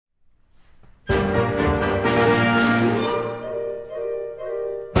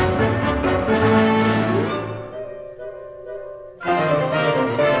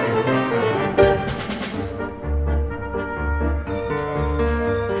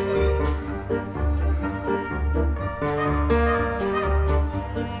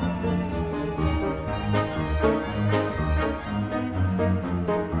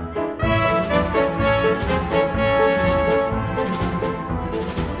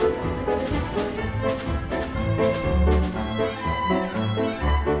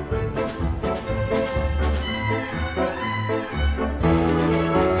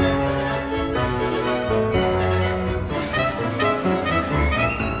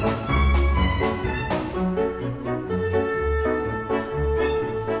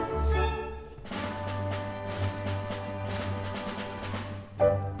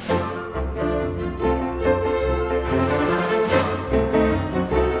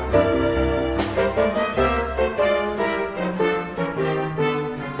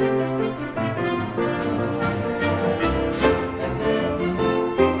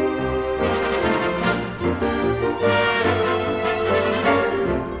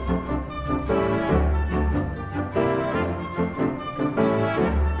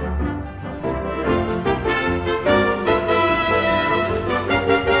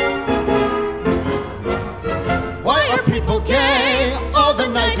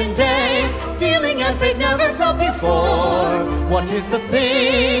they'd never felt before. What is the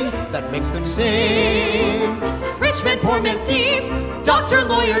thing that makes them sing? Rich man, poor man, thief, doctor,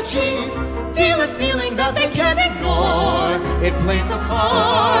 lawyer, chief, feel a feeling that they can't ignore. It plays a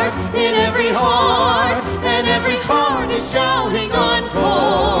part in every heart, and every heart is shouting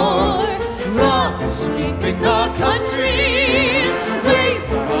encore. Love is sweeping the country,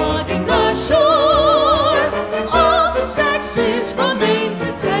 waves are hugging the shore. All the sexes from Maine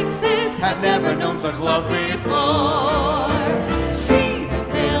to Texas had never known such love before. See them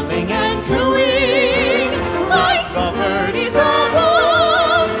billing and cooing like the birdies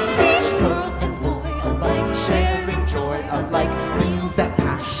above. Each girl and boy alike sharing joy alike, feels that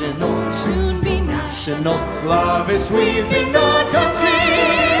passion will soon be national. Love is sweeping the country.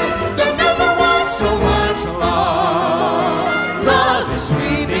 There never was so much love. Love is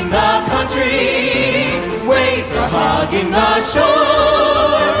sweeping the country. Waves are hugging the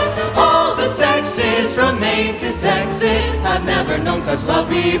shore. All the sexes from Maine to Texas have never known such love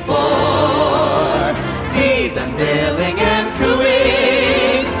before. See them billing and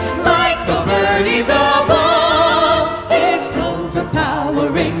cooing like the birdies above. It's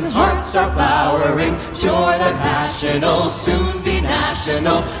overpowering, hearts are flowering, sure that passion'll soon be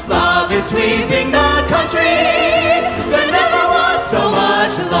national. Love is sweeping the country. There never was so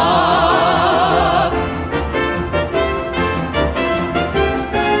much love.